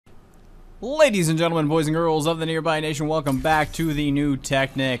Ladies and gentlemen, boys and girls of the Nearby Nation, welcome back to the new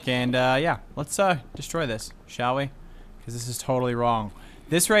Technic. And yeah, let's destroy this, shall we? Because this is totally wrong.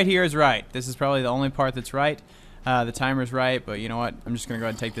 This right here is right. This is probably the only part that's right. The timer's right, but you know what? I'm just going to go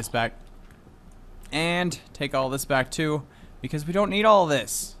ahead and take this back. And take all this back too, because we don't need all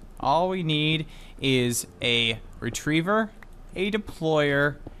this. All we need is a retriever, a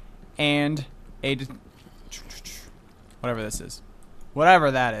deployer, and a... whatever this is.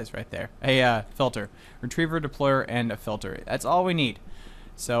 Whatever that is right there. A filter. Retriever, deployer, and a filter. That's all we need.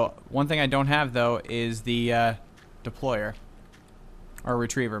 So, one thing I don't have, though, is the deployer. Or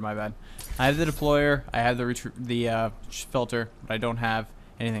retriever, my bad. I have the deployer, I have the filter, but I don't have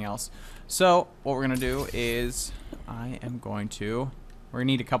anything else. So, what we're going to do is, we're going to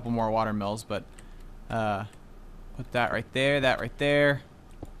need a couple more water mills, but put that right there, that right there.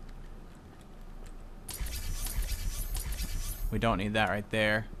 We don't need that right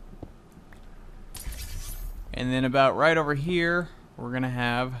there. And then about right over here, we're going to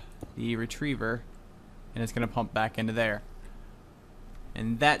have the retriever, and it's going to pump back into there.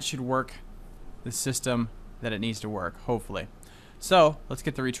 And that should work the system that it needs to work, hopefully. So, let's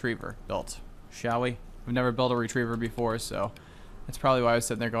get the retriever built, shall we? I've never built a retriever before, so that's probably why I was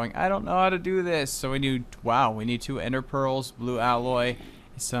sitting there going, I don't know how to do this. So we need, wow, we need 2 ender pearls, blue alloy,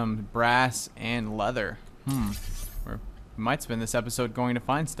 some brass, and leather. We might spend this episode going to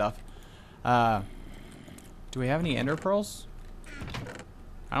find stuff. Do we have any ender pearls?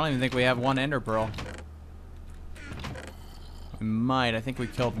 I don't even think we have 1 ender pearl. We might. I think we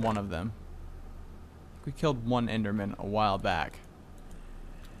killed one of them. We killed 1 enderman a while back.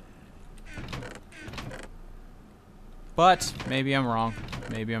 But maybe I'm wrong.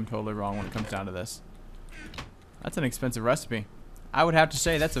 Maybe I'm totally wrong when it comes down to this. That's an expensive recipe. I would have to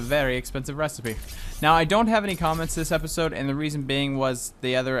say that's a very expensive recipe. Now, I don't have any comments this episode, and the reason being was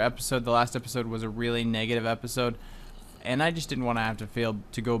the other episode, the last episode, was a really negative episode, and I just didn't want to have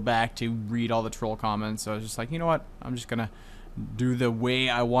to go back to read all the troll comments, so I was just like, you know what, I'm just gonna do the way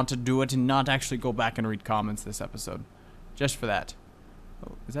I want to do it and not actually go back and read comments this episode. Just for that.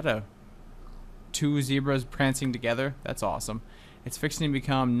 Oh, is that 2 zebras prancing together? That's awesome. It's fixing to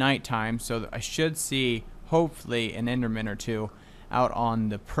become nighttime, so I should see, hopefully, an enderman or 2 out on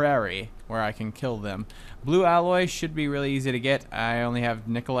the prairie where I can kill them. Blue alloy should be really easy to get. I only have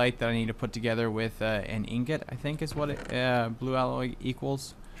nickelite that I need to put together with an ingot, I think is what blue alloy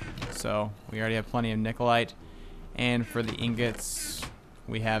equals. So we already have plenty of nickelite. And for the ingots,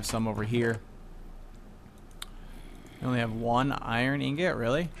 we have some over here. We only have 1 iron ingot,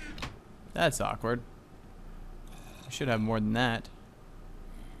 really? That's awkward. We should have more than that.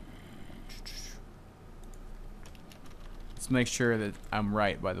 Let's make sure that I'm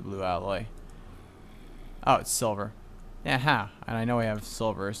right by the blue alloy. Oh, it's silver. Yeah, and I know we have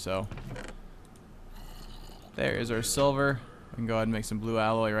silver, so there is our silver. We can go ahead and make some blue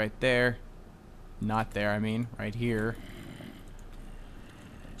alloy right there. Not there, I mean, right here.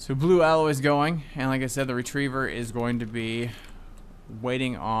 So blue alloy is going, and like I said, the retriever is going to be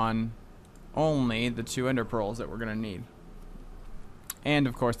waiting on only the 2 ender pearls that we're going to need. And,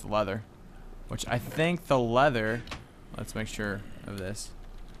 of course, the leather. Which I think the leather... Let's make sure of this.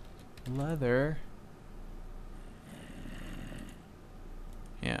 Leather.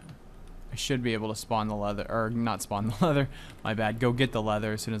 Yeah. I should be able to spawn the leather. Or, not spawn the leather. My bad. Go get the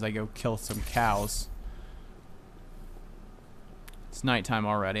leather as soon as I go kill some cows. It's nighttime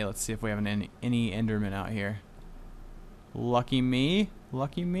already. Let's see if we have any endermen out here. Lucky me.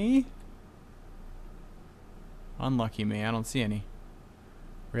 Lucky me. Unlucky me. I don't see any.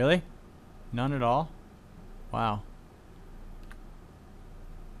 Really? None at all? Wow.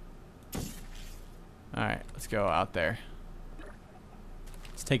 Alright, let's go out there.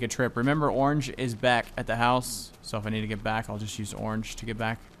 Let's take a trip. Remember, orange is back at the house. So if I need to get back, I'll just use orange to get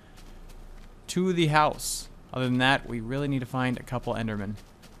back to the house. Other than that, we really need to find a couple endermen.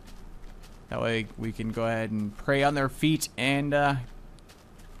 That way we can go ahead and prey on their feet and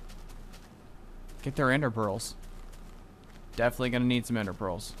get their ender pearls. Definitely gonna need some ender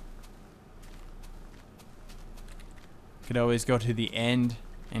pearls. Could always go to the end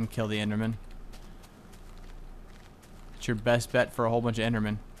and kill the enderman. It's your best bet for a whole bunch of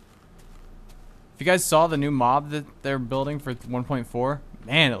endermen. If you guys saw the new mob that they're building for 1.4,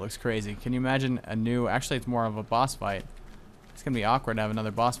 man, it looks crazy. Can you imagine a new... Actually, it's more of a boss fight. It's gonna be awkward to have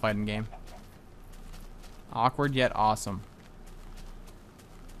another boss fight in game. Awkward yet awesome.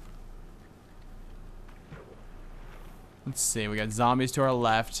 Let's see, we got zombies to our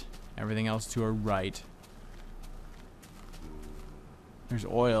left, everything else to our right. There's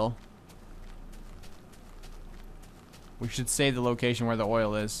oil. We should save the location where the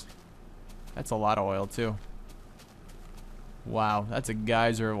oil is. That's a lot of oil, too. Wow, that's a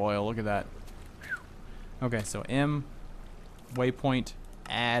geyser of oil. Look at that. Okay, so M, waypoint,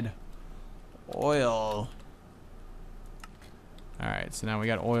 add oil. Alright, so now we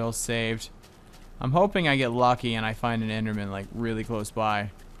got oil saved. I'm hoping I get lucky and I find an Enderman, like, really close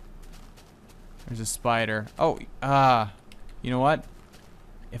by. There's a spider. Oh, you know what?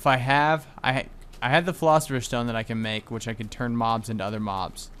 If I have... I have the Philosopher's Stone that I can make, which I can turn mobs into other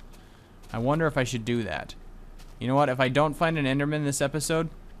mobs. I wonder if I should do that. You know what? If I don't find an Enderman this episode,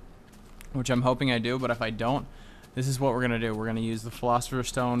 which I'm hoping I do, but if I don't, this is what we're going to do. We're going to use the Philosopher's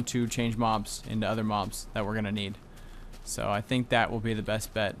Stone to change mobs into other mobs that we're going to need. So I think that will be the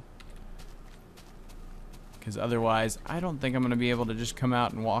best bet. Because otherwise, I don't think I'm going to be able to just come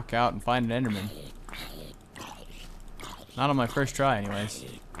out and walk out and find an Enderman. Not on my first try, anyways.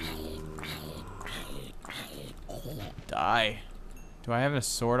 Die. Do I have a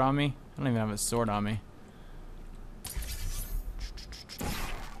sword on me? I don't even have a sword on me.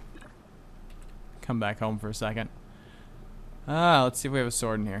 Come back home for a second. Let's see if we have a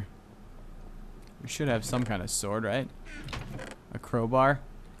sword in here. We should have some kind of sword, right? A crowbar?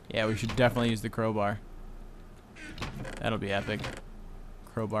 Yeah, we should definitely use the crowbar. That'll be epic.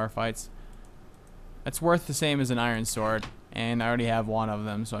 Crowbar fights. That's worth the same as an iron sword, and I already have one of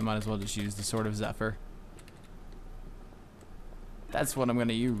them, so I might as well just use the Sword of Zephyr. That's what I'm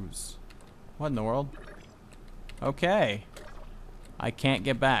gonna use. What in the world? Okay. I can't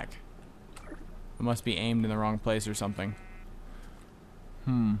get back. It must be aimed in the wrong place or something.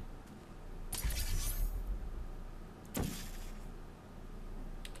 I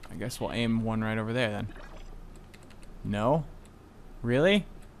guess we'll aim one right over there then. No? Really?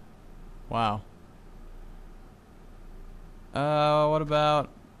 Wow. What about...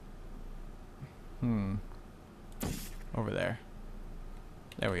 over there.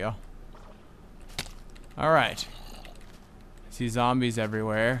 There we go. Alright. I see zombies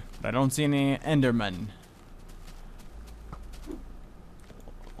everywhere, but I don't see any Endermen.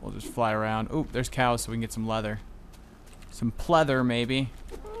 We'll just fly around. Oop, there's cows so we can get some leather. Some pleather, maybe.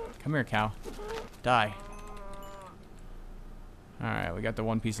 Come here, cow. Die. Alright, we got the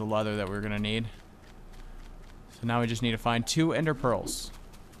one piece of leather that we're gonna need. So now we just need to find 2 ender pearls.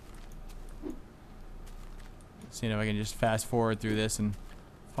 Seeing if I can just fast forward through this and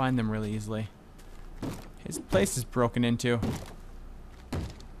find them really easily. His place is broken into.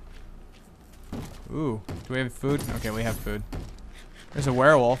 Ooh, do we have food? Okay, we have food. There's a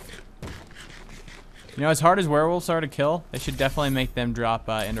werewolf. You know, as hard as werewolves are to kill, they should definitely make them drop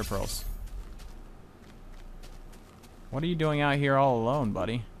ender pearls. What are you doing out here all alone,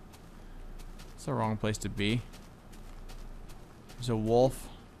 buddy? It's the wrong place to be. There's a wolf.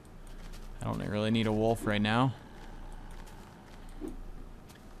 I don't really need a wolf right now.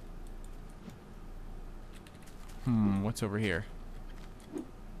 What's over here?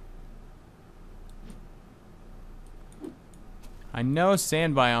 I know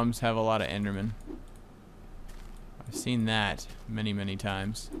sand biomes have a lot of Endermen. I've seen that many, many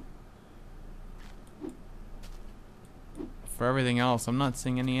times. For everything else, I'm not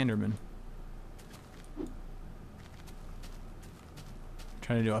seeing any Endermen.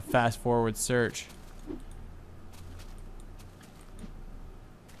 Trying to do a fast forward search.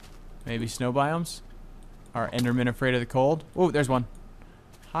 Maybe snow biomes? Are Endermen afraid of the cold? Oh, there's one.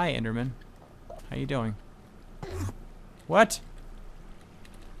 Hi, Enderman. How you doing? What?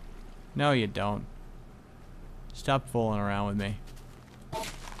 No, you don't. Stop fooling around with me.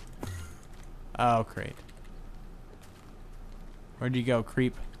 Oh, great. Where'd you go,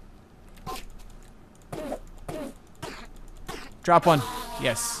 creep? Drop one.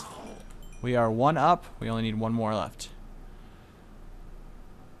 Yes. We are 1 up. We only need 1 more left.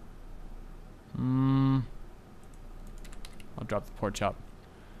 I'll drop the pork chop.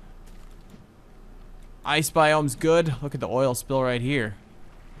 Ice biome's good. Look at the oil spill right here.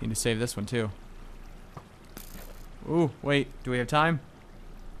 Need to save this one too. Ooh, wait. Do we have time?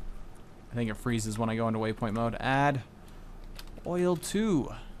 I think it freezes when I go into waypoint mode. Add oil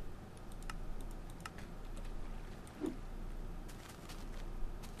 2.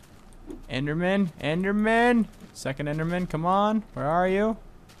 Enderman, Enderman. Second Enderman, come on. Where are you?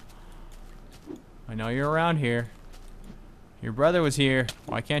 I know you're around here. Your brother was here.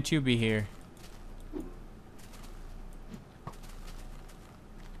 Why can't you be here?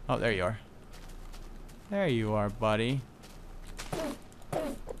 Oh, there you are. There you are, buddy.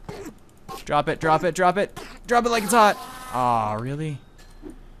 Drop it, drop it, drop it. Drop it like it's hot. Aw, really?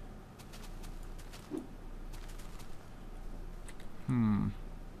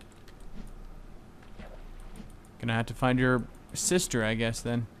 Gonna have to find your sister, I guess,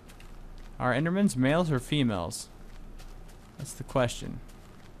 then. Are Endermans males or females? That's the question.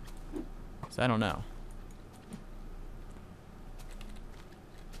 'Cause I don't know.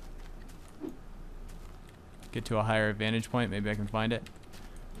 Get to a higher vantage point. Maybe I can find it.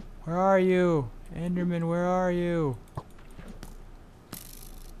 Where are you? Enderman, where are you?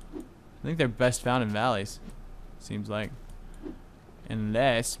 I think they're best found in valleys. Seems like.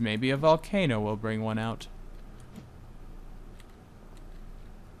 Unless maybe a volcano will bring one out.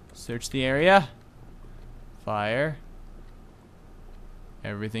 Search the area. Fire.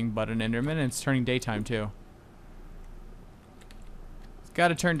 Everything but an Enderman, and it's turning daytime too. It's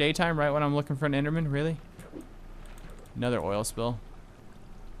gotta turn daytime right when I'm looking for an Enderman, really? Another oil spill.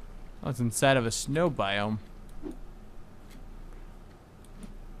 Oh, it's inside of a snow biome.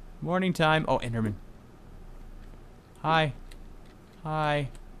 Morning time. Oh, Enderman. Hi. Hi.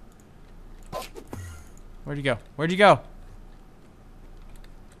 Where'd you go? Where'd you go?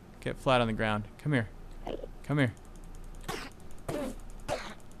 Get flat on the ground. Come here. Come here.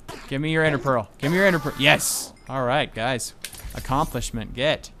 Give me your ender pearl. Give me your ender pearl. Yes. All right, guys. Accomplishment.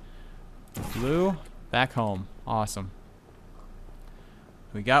 Get. Blue. Back home. Awesome.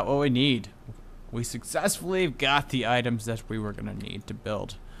 We got what we need. We successfully got the items that we were going to need to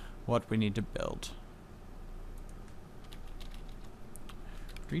build what we need to build.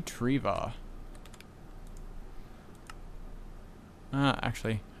 Retriever.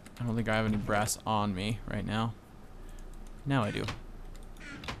 Actually, I don't think I have any brass on me right now. Now I do.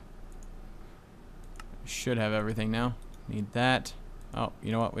 Should have everything now. Need that. Oh,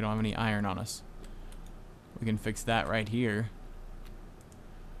 you know what? We don't have any iron on us. We can fix that right here.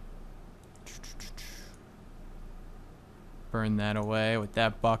 Burn that away with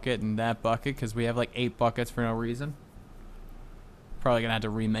that bucket and that bucket, because we have like 8 buckets for no reason. Probably gonna have to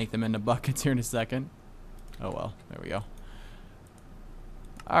remake them into buckets here in a second. Oh well, there we go.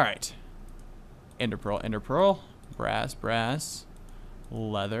 Alright. Ender pearl, brass, brass,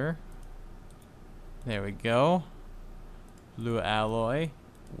 leather. There we go. Blue alloy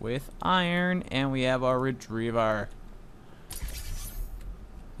with iron, and we have our retriever.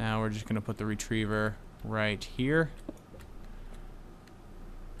 Now we're just gonna put the retriever right here.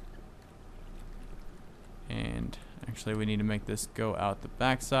 And actually we need to make this go out the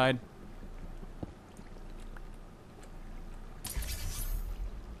backside.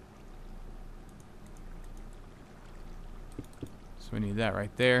 So we need that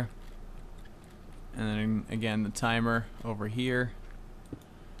right there. And then again the timer over here.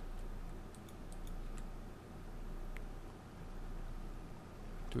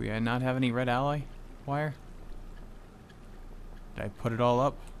 Do we not have any red alloy wire? Did I put it all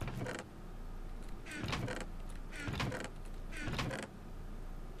up?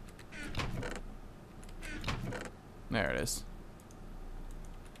 There it is.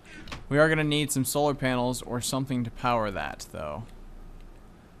 We are going to need some solar panels or something to power that, though.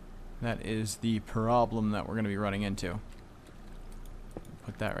 That is the problem that we're going to be running into.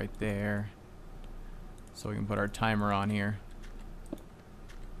 Put that right there. So we can put our timer on here.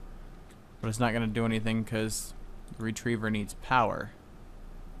 But it's not going to do anything because the retriever needs power.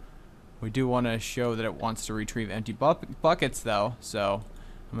 We do want to show that it wants to retrieve empty buckets, though. So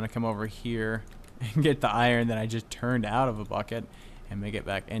I'm going to come over here and get the iron that I just turned out of a bucket and make it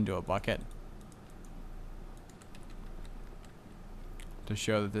back into a bucket to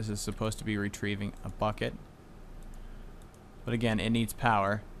show that this is supposed to be retrieving a bucket. But again, it needs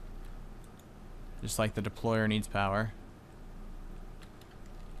power, just like the deployer needs power.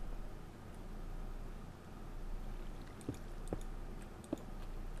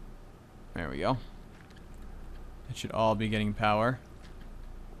 There we go. It should all be getting power.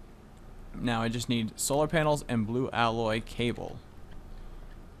 Now I just need solar panels and blue alloy cable,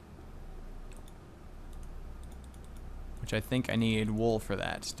 which I think I need wool for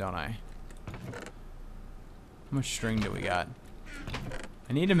that, don't I? How much string do we got?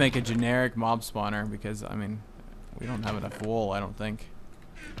 I need to make a generic mob spawner because, I mean, we don't have enough wool, I don't think.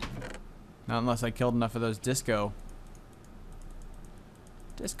 Not unless I killed enough of those disco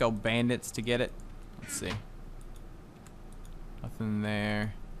bandits to get it. Let's see. Nothing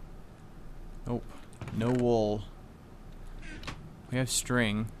there. Nope. No wool. We have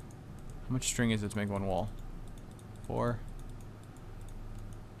string. How much string is it to make one wool? 4.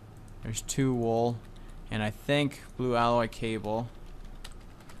 There's 2 wool. And I think blue alloy cable.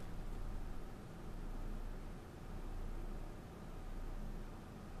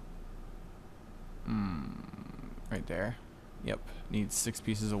 Right there. Yep. Needs 6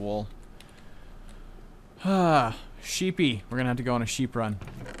 pieces of wool. Sheepy. We're gonna have to go on a sheep run.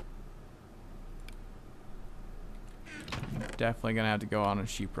 definitely gonna have to go on a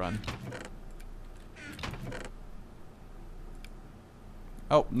sheep run.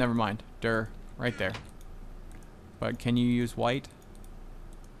 Oh, never mind. Right there. But can you use white?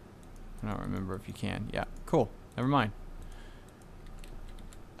 I don't remember if you can. Yeah, cool. Never mind.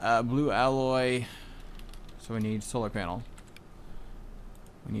 Blue alloy. So we need solar panel.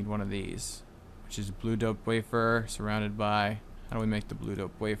 We need one of these, which is blue dope wafer surrounded by. How do we make the blue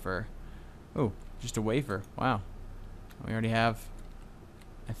dope wafer? Oh, just a wafer. Wow. We already have.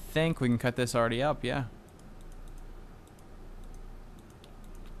 I think we can cut this already up. Yeah.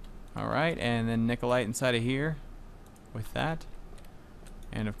 All right, and then nickelite inside of here with that.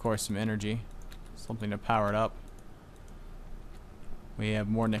 And of course some energy, something to power it up. We have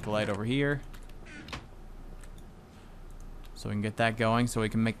more nickelite over here. So we can get that going so we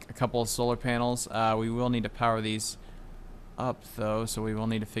can make a couple of solar panels. We will need to power these up though, so we will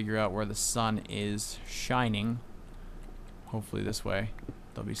need to figure out where the sun is shining. Hopefully this way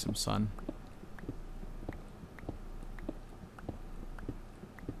there'll be some sun.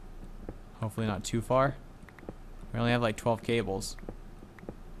 Hopefully not too far. We only have like 12 cables.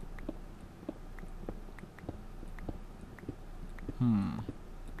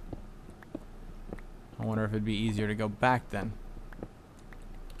 I wonder if it'd be easier to go back then.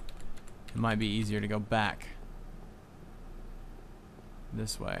 It might be easier to go back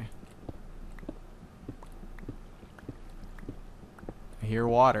this way. I hear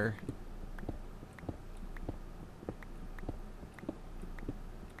water.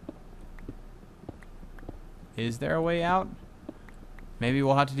 Is there a way out? Maybe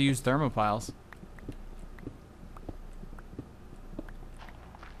we'll have to use thermopiles.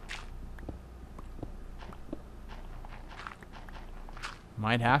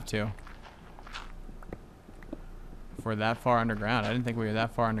 Might have to. If we're that far underground. I didn't think we were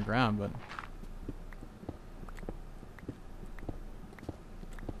that far underground, but...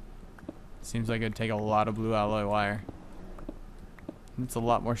 Seems like it'd take a lot of blue alloy wire. It's a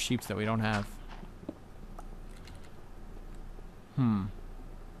lot more sheeps that we don't have.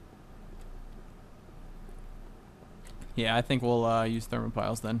 Yeah, I think we'll use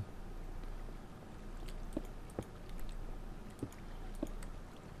thermopiles then.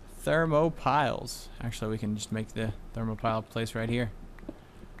 Thermopiles. Actually, we can just make the thermopile place right here.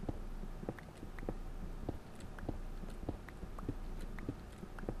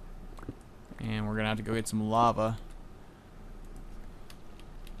 And we're gonna have to go get some lava.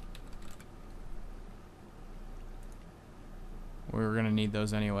 We were gonna need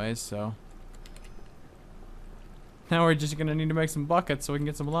those anyways, so now we're just gonna need to make some buckets so we can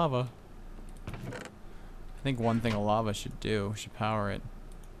get some lava. I think one thing a lava should do, should power it.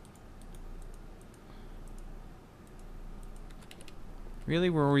 Really?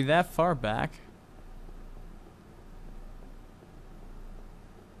 Were we that far back?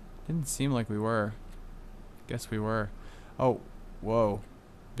 Didn't seem like we were. Guess we were. Oh, whoa.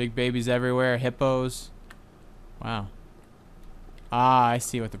 Big babies everywhere, hippos. Wow. Ah, I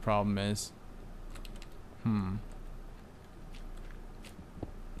see what the problem is.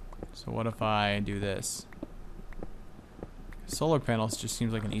 So what if I do this? Solar panels just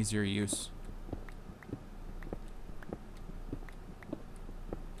seems like an easier use.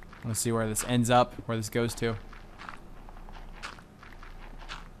 Let's see where this ends up, where this goes to.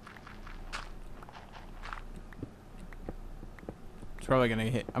 It's probably gonna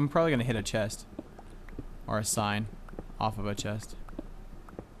hit. I'm probably gonna hit a chest or a sign off of a chest.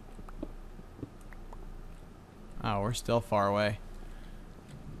 Oh, we're still far away.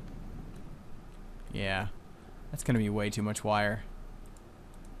 Yeah, that's gonna be way too much wire.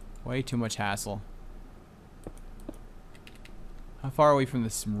 Way too much hassle. How far are we from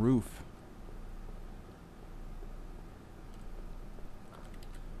this roof?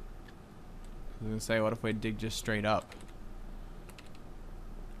 I was gonna say, what if we dig just straight up?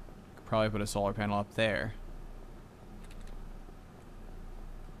 Could probably put a solar panel up there.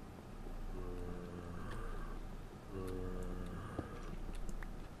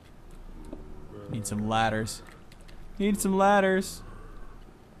 Need some ladders. Need some ladders.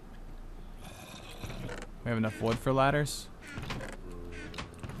 We have enough wood for ladders?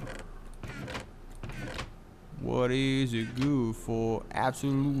 What is it good for?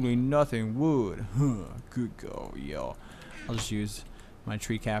 Absolutely nothing. Wood. Huh. Good go, yo. I'll just use my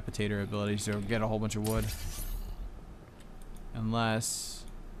tree capitator abilities to get a whole bunch of wood. Unless...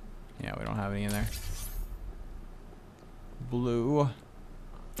 yeah, we don't have any in there. Blue.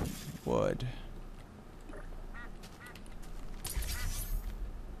 Wood.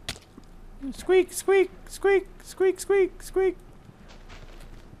 Squeak, squeak, squeak, squeak, squeak, squeak.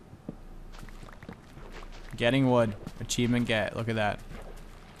 Getting wood. Achievement get. Look at that.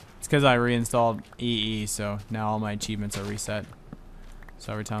 It's because I reinstalled EE, so now all my achievements are reset.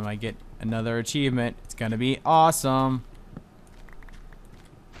 So every time I get another achievement, it's gonna be awesome.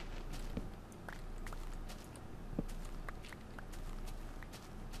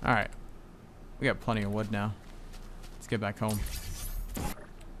 Alright. We got plenty of wood now. Let's get back home.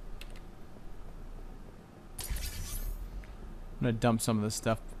 I'm gonna dump some of this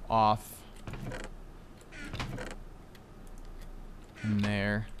stuff off. In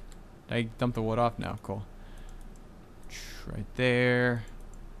there. Did I dump the wood off? No, cool. Right there.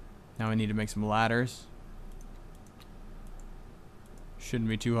 Now we need to make some ladders. Shouldn't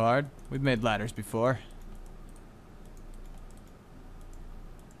be too hard. We've made ladders before.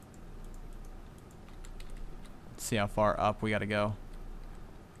 Let's see how far up we gotta go.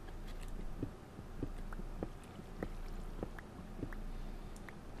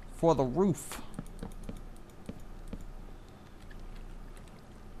 For the roof.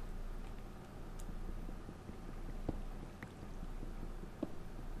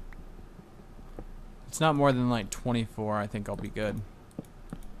 It's not more than like 24. I think I'll be good.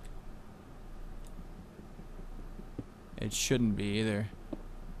 It shouldn't be either.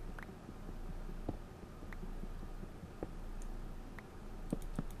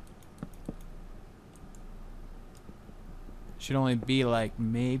 Should only be like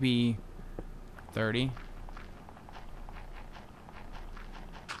maybe 30.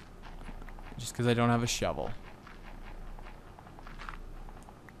 Just because I don't have a shovel.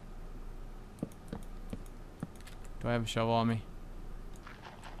 Do I have a shovel on me?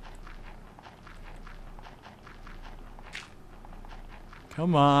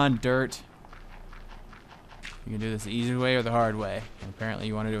 Come on, dirt. You can do this the easy way or the hard way. And apparently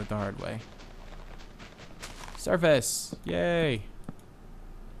you want to do it the hard way. Surface! Yay!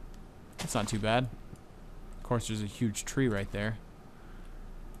 That's not too bad. Of course, there's a huge tree right there.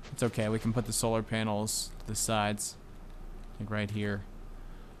 It's okay, we can put the solar panels to the sides. I think right here.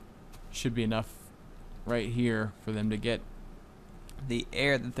 Should be enough right here for them to get the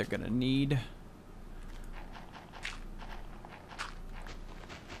air that they're gonna need.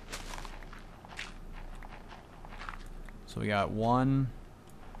 So we got 1,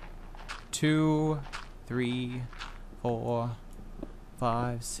 2, 3, 4,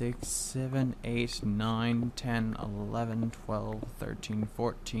 5, 6, 7, 8, 9, 10, 11, 12, 13,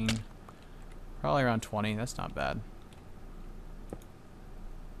 14. Probably around 20. That's not bad.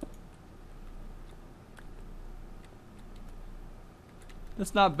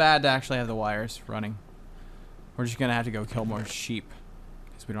 It's not bad to actually have the wires running. We're just gonna have to go kill more sheep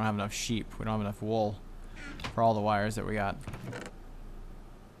because we don't have enough sheep. We don't have enough wool for all the wires that we got.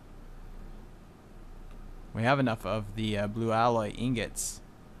 We have enough of the blue alloy ingots.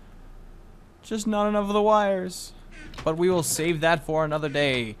 Just not enough of the wires. But we will save that for another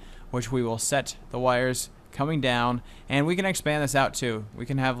day, which we will set the wires coming down, and we can expand this out too. We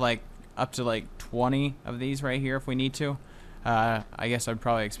can have like up to like 20 of these right here if we need to. I guess I'd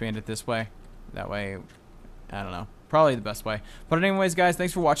probably expand it this way. That way, I don't know. Probably the best way. But anyways, guys,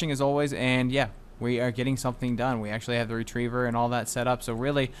 thanks for watching as always. And yeah, we are getting something done. We actually have the retriever and all that set up. So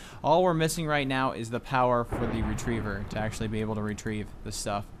really, all we're missing right now is the power for the retriever to actually be able to retrieve the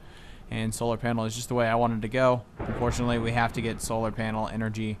stuff. And solar panel is just the way I wanted to go. Unfortunately, we have to get solar panel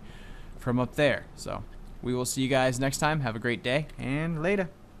energy from up there. So we will see you guys next time. Have a great day, and later.